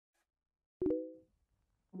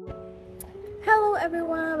Hello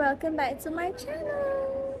everyone, welcome back to my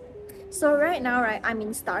channel. So right now, right, I'm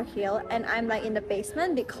in Star Hill and I'm like in the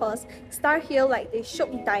basement because Star Hill, like they show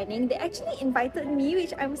dining, they actually invited me,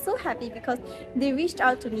 which I'm so happy because they reached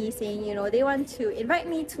out to me saying, you know, they want to invite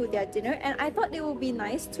me to their dinner, and I thought it would be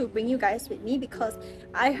nice to bring you guys with me because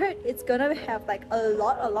I heard it's gonna have like a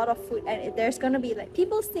lot of food, and there's gonna be like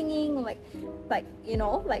people singing, like you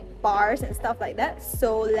know, like bars and stuff like that.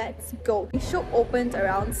 So let's go. The show opens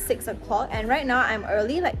around 6 o'clock and right now I'm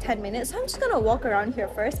early, like 10 minutes, so I'm just gonna walk around here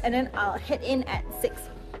first and then I'll head in at 6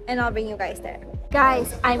 and I'll bring you guys there.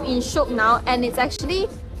 Guys, I'm in Shok now and it's actually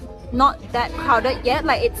not that crowded yet.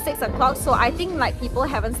 Like it's 6 o'clock, so I think like people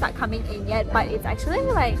haven't started coming in yet, but it's actually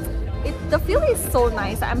like the feel is so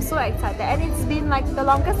nice. I'm so excited and it's been like the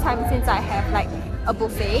longest time since I have like a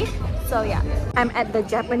buffet. So yeah, I'm at the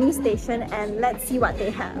Japanese station and let's see what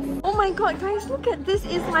they have. Oh my god guys, look at this.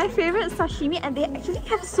 Is my favorite sashimi and they actually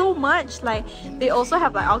have so much. Like they also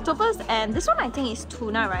have like octopus, and this one I think is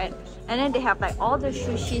tuna, right? And then they have like all the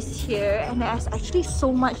sushis here and there's actually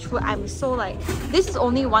so much food. I'm so like, this is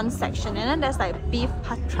only one section, and then there's like beef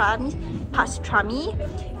pastrami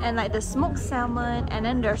and like the smoked salmon, and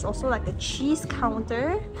then there's also like a cheese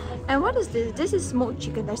counter. And what is this? This is smoked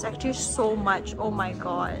chicken. There's actually so much. Oh my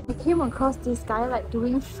god, I came across this guy like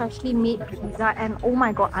doing freshly made pizza and oh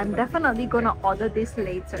my god, I'm definitely gonna order this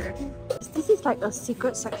later. This is like a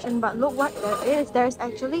secret section, but look what there is. There's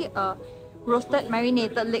actually a roasted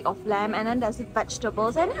marinated leg of lamb, and then there's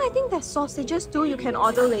vegetables, and then I think there's sausages too you can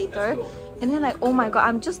order later. And then like, oh my god,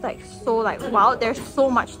 I'm just like so like wow, there's so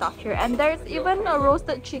much stuff here, and there's even a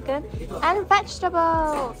roasted chicken and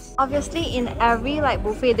vegetables. Obviously in every like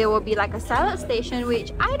buffet there will be like a salad station,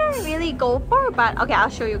 which I don't really go for, but okay, I'll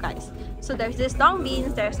show you guys. So there's this long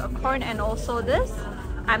beans, there's a corn, and also this,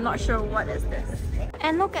 I'm not sure what is this.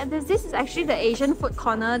 And look at this, this is actually the Asian food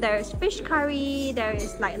corner. There's fish curry, there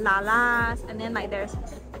is like lalas, and then like there's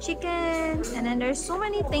chicken, and then there's so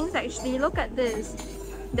many things actually. Look at this,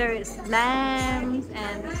 there is lambs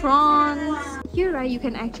and prawns. Here right, you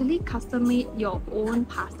can actually custom make your own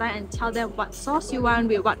pasta and tell them what sauce you want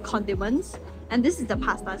with what condiments. And this is the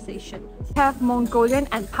pasta station. We have Mongolian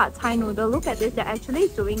and Pad Thai noodle. Look at this, they're actually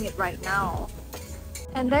doing it right now.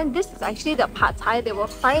 And then this is actually the pad thai. They will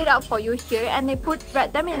fry it up for you here and they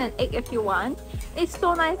wrap them in an egg if you want. It's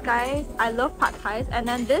so nice guys. I love pad thais. And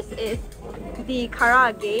then this is the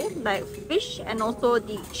karaage, like fish, and also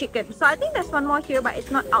the chicken. So I think there's one more here but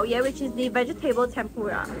it's not out yet, which is the vegetable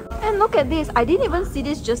tempura. And look at this, I didn't even see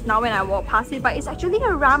this just now when I walked past it, but it's actually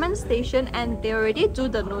a ramen station and they already do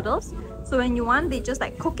the noodles. So when you want, they just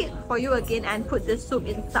like cook it for you again and put the soup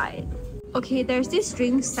inside. Okay, there's this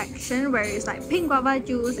drink section where it's like pink guava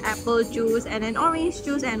juice, apple juice, and then orange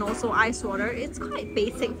juice, and also ice water. It's quite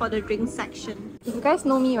basic for the drink section. If you guys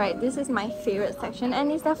know me, right, this is my favorite section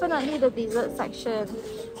and it's definitely the dessert section.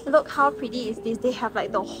 Look how pretty is this. They have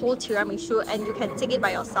like the whole tiramisu and you can take it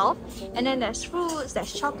by yourself. And then there's fruits,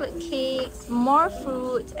 there's chocolate cakes, more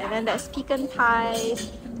fruits, and then there's pecan pies,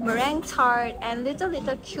 meringue tart, and little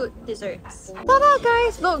cute desserts. Ta-da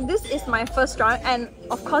guys! Look, this is my first round, and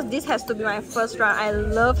of course this has to be my first round. I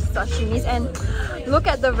love sashimis, and look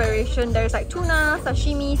at the variation. There's like tuna,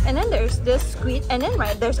 sashimis, and then there's this squid, and then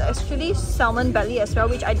right there's actually salmon belly as well,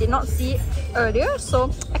 which I did not see earlier, so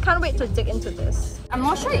I can't wait to dig into this. I'm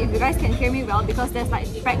not sure if you guys can hear me well because there's like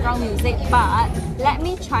background music, but let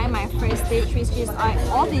me try my first stage, which is like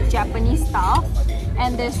all the Japanese stuff.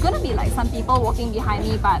 And there's gonna be like some people walking behind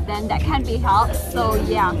me, but then that can't be helped. So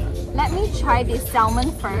yeah, let me try this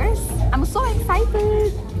salmon first. I'm so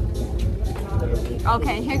excited.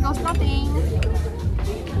 Okay, here goes nothing.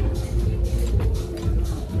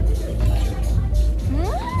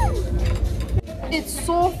 It's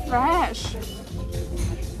so fresh.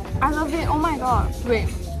 I love it. Oh my god. Wait,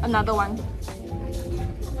 another one.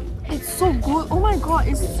 It's so good. Oh my god,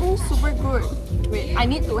 it's so super good. Wait, I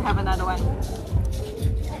need to have another one.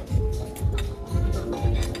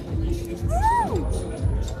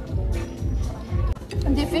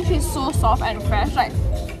 The fish is so soft and fresh. Like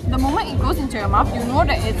the moment it goes into your mouth, you know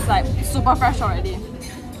that it's like super fresh already.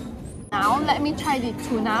 Now let me try the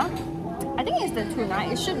tuna. I think it's the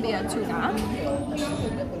tuna. It should be a tuna.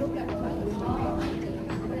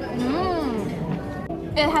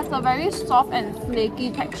 It has a very soft and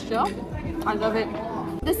flaky texture. I love it.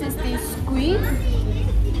 This is the squid.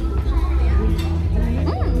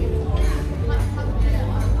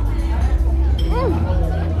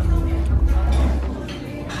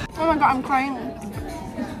 Oh my god, I'm crying.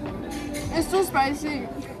 It's so spicy.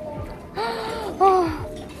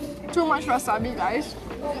 Too much wasabi, guys.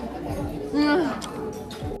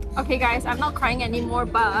 Okay guys, I'm not crying anymore,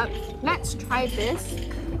 but let's try this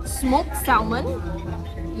smoked salmon.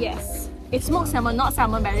 Yes, it's smoked salmon, not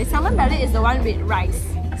salmon belly. Salmon belly is the one with rice.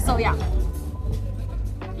 So yeah.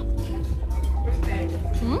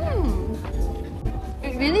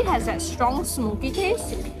 It really has that strong smoky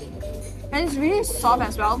taste. And it's really soft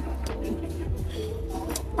as well.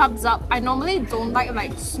 Thumbs up. I normally don't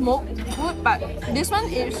like smoked food, but this one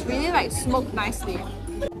is really like smoked nicely.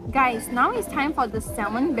 Guys, now it's time for the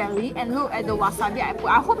salmon belly, and look at the wasabi I put.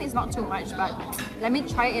 I hope it's not too much, but let me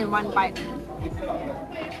try it in one bite.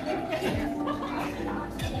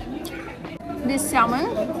 This salmon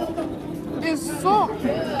is so...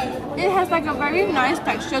 It has like a very nice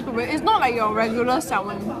texture to it. It's not like your regular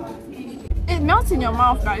salmon. It melts in your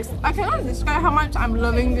mouth, guys. I cannot describe how much I'm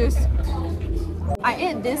loving this. I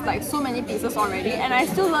ate this like so many pieces already, and I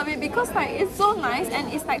still love it because like it's so nice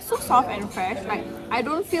and it's like so soft and fresh. Like I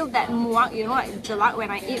don't feel that muak, you know, like jelak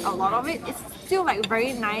when I eat a lot of it. It's still like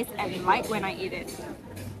very nice and light when I eat it.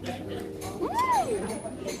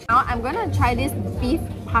 Now I'm gonna try this beef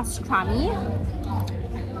pastrami.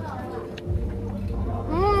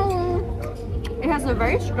 It has a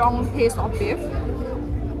very strong taste of beef.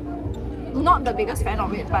 Not the biggest fan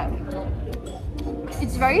of it, but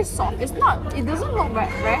it's very soft. It doesn't look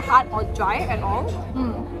very hard or dry at all.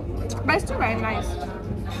 But it's still very nice.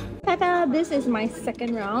 Ta-da! This is my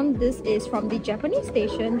second round. This is from the Japanese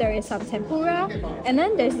station. There is some tempura, and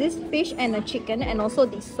then there's this fish and a chicken, and also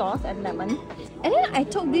the sauce and lemon. And then I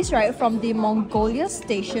took this right from the Mongolia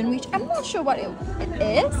station, which I'm not sure what it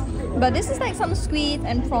is, but this is like some squid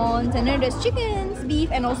and prawns, and then there's chickens,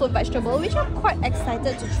 beef, and also vegetable, which I'm quite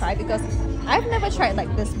excited to try because I've never tried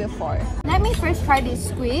like this before. Let me first try these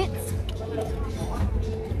squids.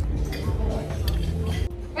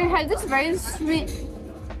 It has this very sweet,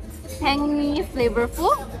 tangy,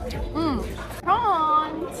 flavorful.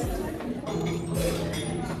 Prawns.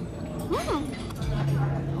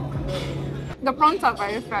 The prawns are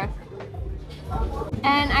very fresh.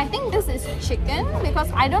 And I think this is chicken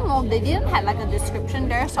because I don't know, they didn't have like a description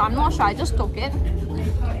there, so I'm not sure. I just took it.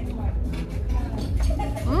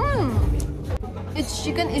 It's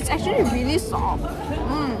chicken. It's actually really soft.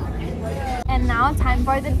 And now time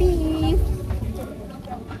for the beef.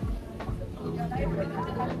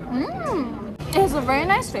 It has a very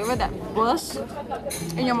nice flavor that bursts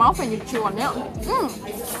in your mouth when you chew on it.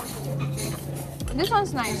 This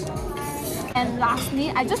one's nice. And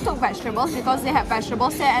lastly, I just took vegetables because they have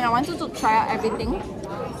vegetables there and I wanted to try out everything.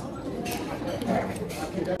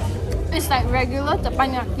 It's like regular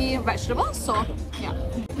teppanyaki vegetables, so yeah.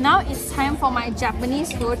 Now it's time for my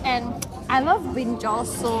Japanese food, and I love brinjal,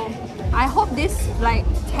 so I hope this like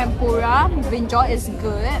tempura brinjal is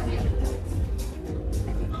good.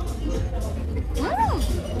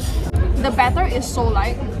 The batter is so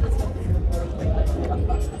light.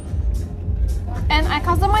 And I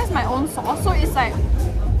customized my own sauce, so it's like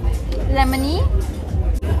lemony.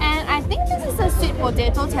 And I think this is a sweet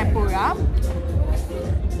potato tempura.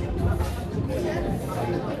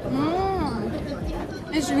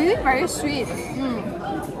 It's really very sweet.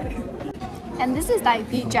 And this is like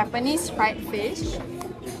the Japanese fried fish.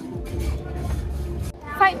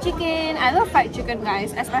 Fried chicken. I love fried chicken,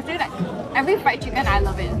 guys. Especially like every fried chicken, I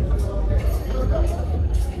love it.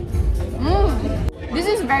 This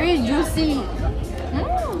is very juicy.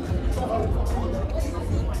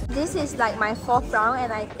 This is like my fourth round,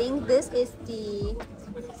 and I think this is the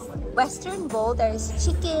Western bowl. There is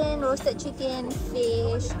chicken, roasted chicken,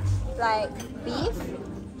 fish, like beef,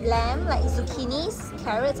 lamb, like zucchinis,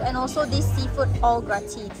 carrots, and also this seafood au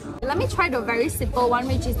gratin. Let me try the very simple one,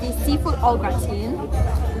 which is the seafood au gratin.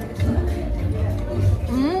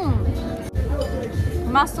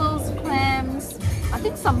 Mussels, clams, I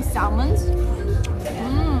think some salmons.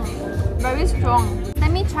 Very strong.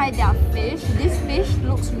 Let me try their fish. This fish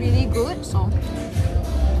looks really good, so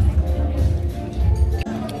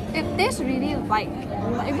it tastes really light.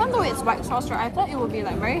 Even though it's white sauce, right, I thought it would be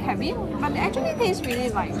like very heavy, but it actually tastes really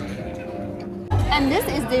light. And this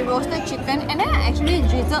is the roasted chicken, and then I actually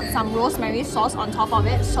drizzled some rosemary sauce on top of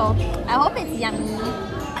it, so I hope it's yummy.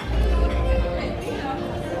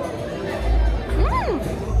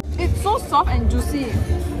 It's so soft and juicy.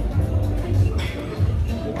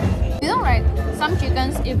 You know, right, some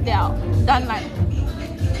chickens, if they are done like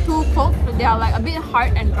too cooked, they are like a bit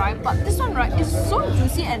hard and dry, but this one, right, is so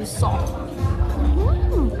juicy and soft.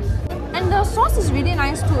 And the sauce is really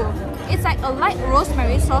nice too. It's like a light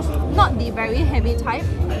rosemary sauce, not the very heavy type.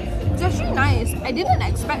 It's actually nice. I didn't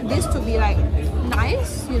expect this to be like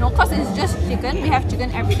nice, you know, because it's just chicken. We have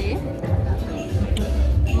chicken every day.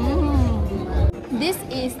 This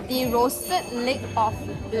is the roasted leg of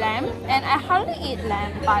lamb, and I hardly eat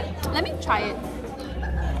lamb, but let me try it.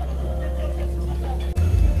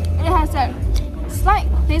 It has a slight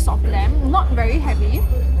taste of lamb, not very heavy,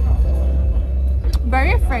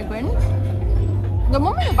 very fragrant. The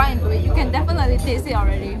moment you bite into it, you can definitely taste it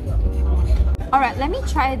already. Alright, let me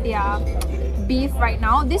try their beef right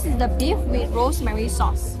now. This is the beef with rosemary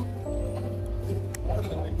sauce.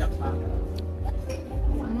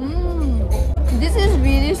 This is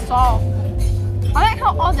really soft. I like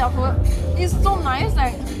how all their food is so nice.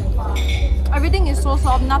 Like everything is so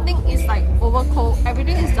soft, nothing is like overcooked,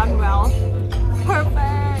 everything is done well.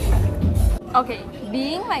 Perfect. Okay,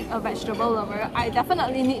 being like a vegetable lover, I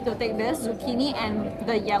definitely need to take this zucchini and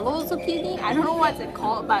the yellow zucchini. I don't know what's it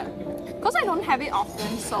called, but because I don't have it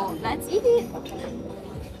often, so let's eat it.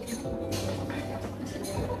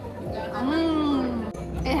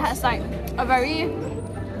 It has like a very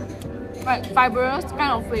fibrous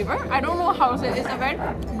kind of flavor. I don't know how to say it. It's a very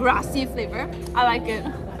grassy flavor. I like it.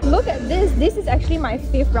 Look at this. This is actually my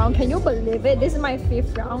 5th round. Can you believe it? This is my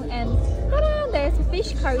 5th round, and there's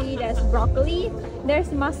fish curry, there's broccoli, there's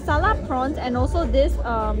masala prawns, and also this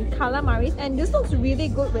calamaris. And this looks really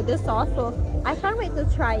good with this sauce, so I can't wait to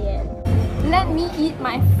try it. Let me eat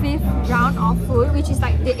my 5th round of food, which is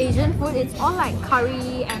like the Asian food. It's all like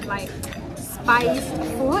curry and like spiced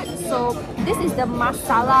food. So this is the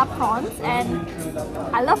masala prawns, and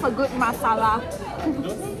I love a good masala.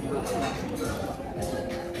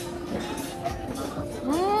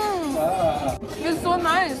 It's so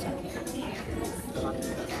nice.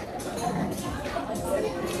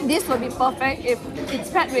 This will be perfect if it's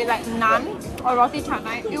paired with like naan or roti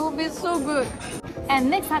canai. It will be so good. And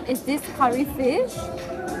next up is this curry fish.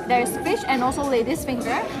 There's fish and also lady's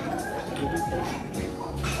finger.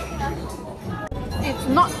 It's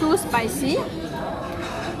not too spicy.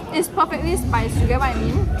 It's perfectly spiced, you get what I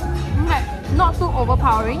mean? Like, not too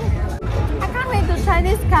overpowering. I can't wait to try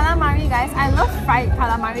this calamari, guys. I love fried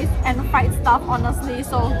calamaris and fried stuff, honestly.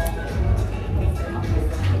 So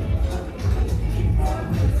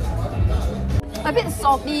a bit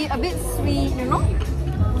salty, a bit sweet, you know?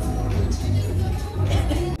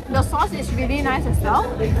 The sauce is really nice as well.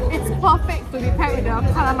 It's perfect to be paired with the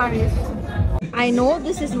calamaris. I know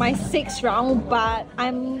this is my 6th round, but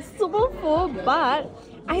I'm super full, but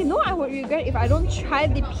I know I would regret if I don't try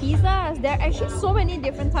the pizzas. There are actually so many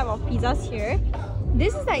different types of pizzas here.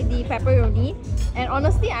 This is like the pepperoni, and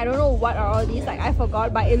honestly I don't know what are all these, like I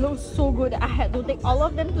forgot, but it looks so good that I had to take all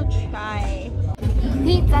of them to try.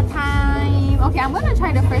 Pizza time! Okay, I'm gonna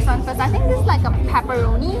try the first one first. I think this is like a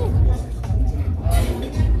pepperoni.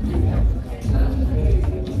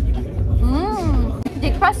 The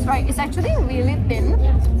crust, right, is actually really thin,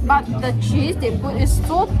 but the cheese they put is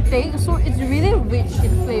so thick, so it's really rich in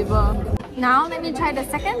flavor. Now let me try the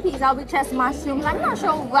second pizza, which has mushrooms. I'm not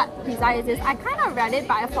sure what pizza it is. I kind of read it,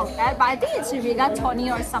 but I forgot. But I think it's rigatoni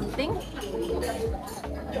or something.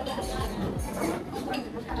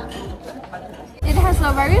 It has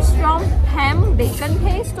a very strong ham bacon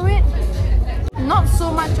taste to it. Not so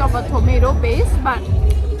much of a tomato base, but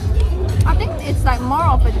I think it's like more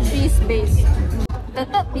of a cheese base. The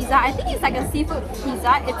third pizza, I think it's like a seafood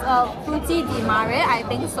pizza. It's a frutti di mare, I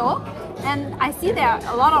think so. And I see there are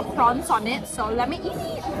a lot of prawns on it, so let me eat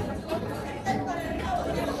it.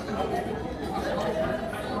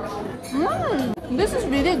 This is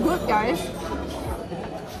really good, guys.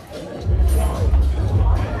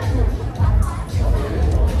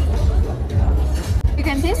 You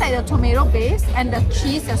can taste like the tomato base and the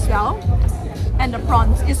cheese as well. And the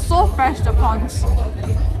prawns. It's so fresh, the prawns.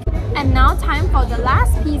 And now time for the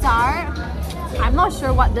last pizza. I'm not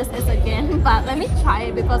sure what this is again, but let me try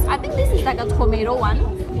it because I think this is like a tomato one.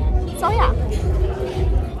 So yeah.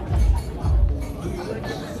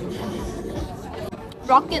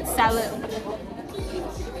 Rocket salad.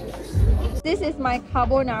 This is my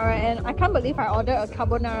carbonara, and I can't believe I ordered a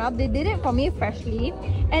carbonara. They did it for me freshly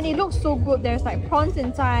and it looks so good. There's like prawns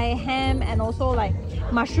inside, ham, and also like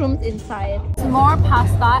mushrooms inside. It's more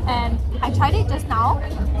pasta, and I tried it just now.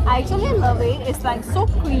 I actually love it. It's like so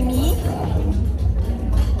creamy.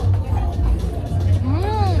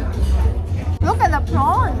 Look at the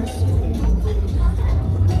prawns.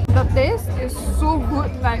 The taste is so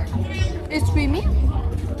good. Like, it's creamy.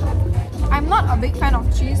 I'm not a big fan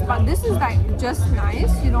of cheese, but this is like just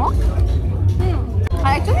nice, you know.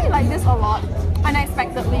 I actually like this a lot,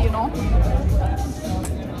 unexpectedly, you know.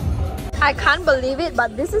 I can't believe it,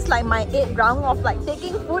 but this is like my 8th round of like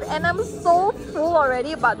taking food, and I'm so full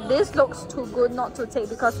already. But this looks too good not to take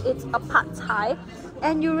because it's a pad thai,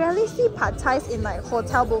 and you rarely see pad thais in like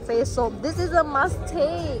hotel buffets, so this is a must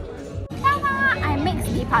take. Ta-da! I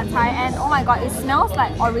mixed eat pad thai, and oh my god, it smells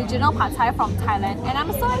like original pad thai from Thailand, and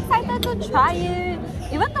I'm so excited to try it.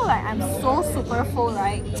 Even though like I'm so super full,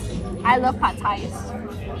 right? I love pad thais.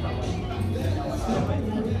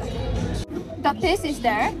 The taste is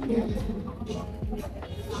there.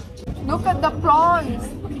 Look at the prawns.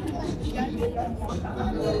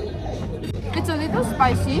 It's a little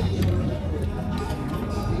spicy.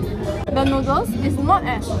 The noodles is not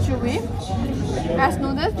as chewy as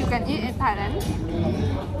noodles you can eat in Thailand.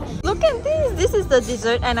 Look at this! This is the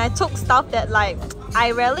dessert, and I took stuff that like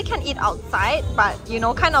I rarely can eat outside, but you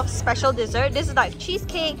know, kind of special dessert. This is like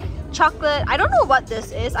cheesecake, chocolate. I don't know what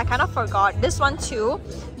this is. I kind of forgot. This one too.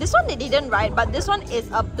 This one they didn't write, but this one is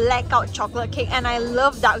a blackout chocolate cake, and I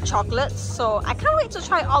love dark chocolate, so I can't wait to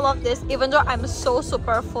try all of this, even though I'm so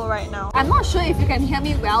super full right now. I'm not sure if you can hear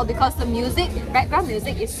me well because the music, background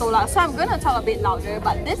music is so loud, so I'm gonna talk a bit louder.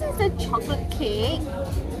 But this is the chocolate cake.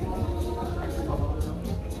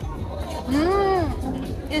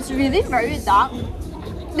 It's really very dark.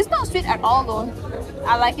 It's not sweet at all though.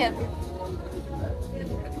 I like it.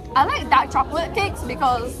 I like dark chocolate cakes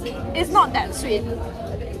because it's not that sweet.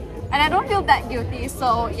 And I don't feel that guilty,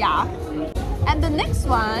 so yeah. And the next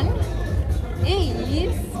one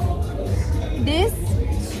is this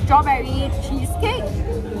strawberry cheesecake.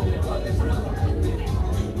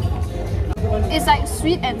 It's like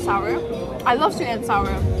sweet and sour. I love sweet and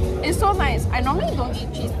sour. It's so nice. I normally don't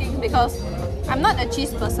eat cheesecake because I'm not a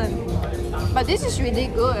cheese person. But this is really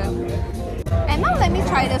good. And now let me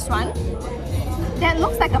try this one. That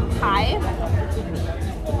looks like a pie.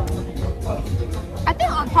 I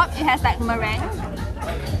think on top it has like meringue.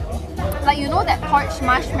 Like you know that torched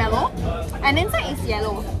marshmallow? And inside is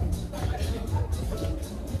yellow.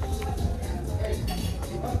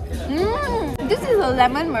 This is a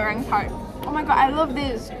lemon meringue tart. Oh my god, I love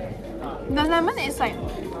this. The lemon is like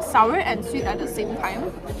sour and sweet at the same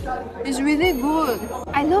time. It's really good.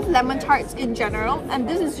 I love lemon tarts in general, and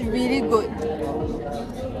this is really good.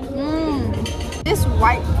 This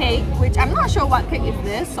white cake, which I'm not sure what cake is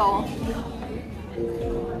this, so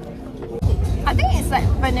I think it's like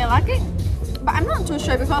vanilla cake, but I'm not too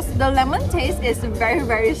sure because the lemon taste is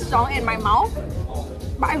very strong in my mouth.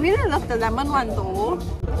 But I really love the lemon one though.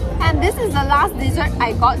 And this is the last dessert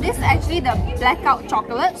I got. This is actually the blackout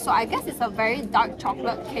chocolate, so I guess it's a very dark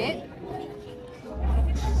chocolate cake.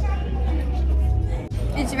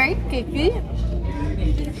 It's very cakey,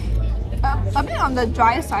 a bit on the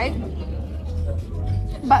dry side,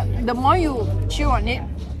 but the more you chew on it,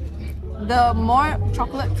 the more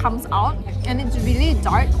chocolate comes out, and it's really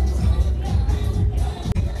dark.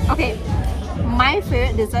 Okay, my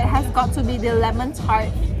favorite dessert has got to be the lemon tart.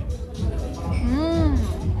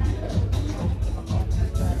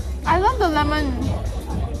 I love the lemon.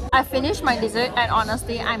 I finished my dessert, and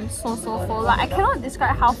honestly, I'm so full. Like I cannot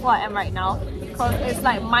describe how full I am right now because it's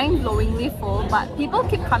like mind-blowingly full. But people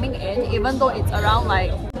keep coming in even though it's around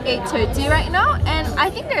like 8:30 right now, and I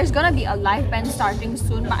think there's gonna be a live band starting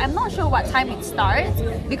soon, but I'm not sure what time it starts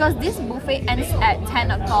because this buffet ends at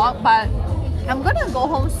 10 o'clock. But I'm gonna go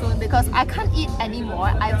home soon because I can't eat anymore.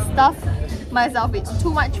 I've stuffed myself with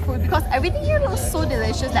too much food because everything here looks so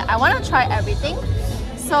delicious that I want to try everything.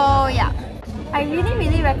 So yeah, I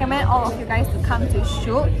really recommend all of you guys to come to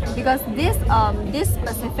Shoot because this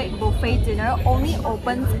specific buffet dinner only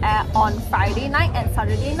opens on Friday night and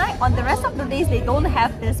Saturday night. On the rest of the days, they don't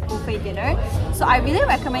have this buffet dinner. So I really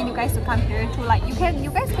recommend you guys to come here too. Like you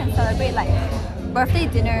guys can celebrate like birthday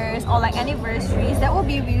dinners or like anniversaries. That would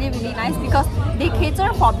be really nice because they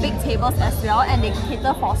cater for big tables as well, and they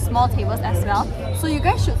cater for small tables as well. So you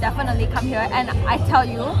guys should definitely come here, and I tell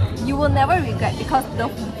you, you will never regret because the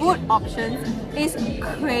food options is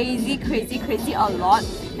crazy a lot,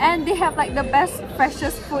 and they have like the best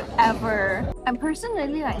freshest food ever. I'm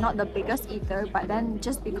personally like not the biggest eater, but then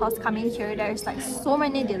just because coming here there's like so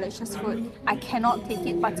many delicious food, I cannot take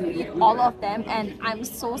it but to eat all of them, and I'm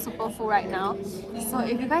so super full right now. So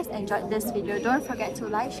if you guys enjoyed this video, don't forget to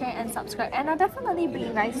like, share and subscribe, and I'll definitely bring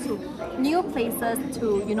you guys to new places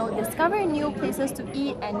to, you know, discover new places to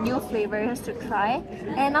eat and new flavors to try,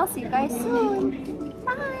 and I'll see you guys soon.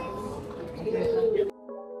 Bye.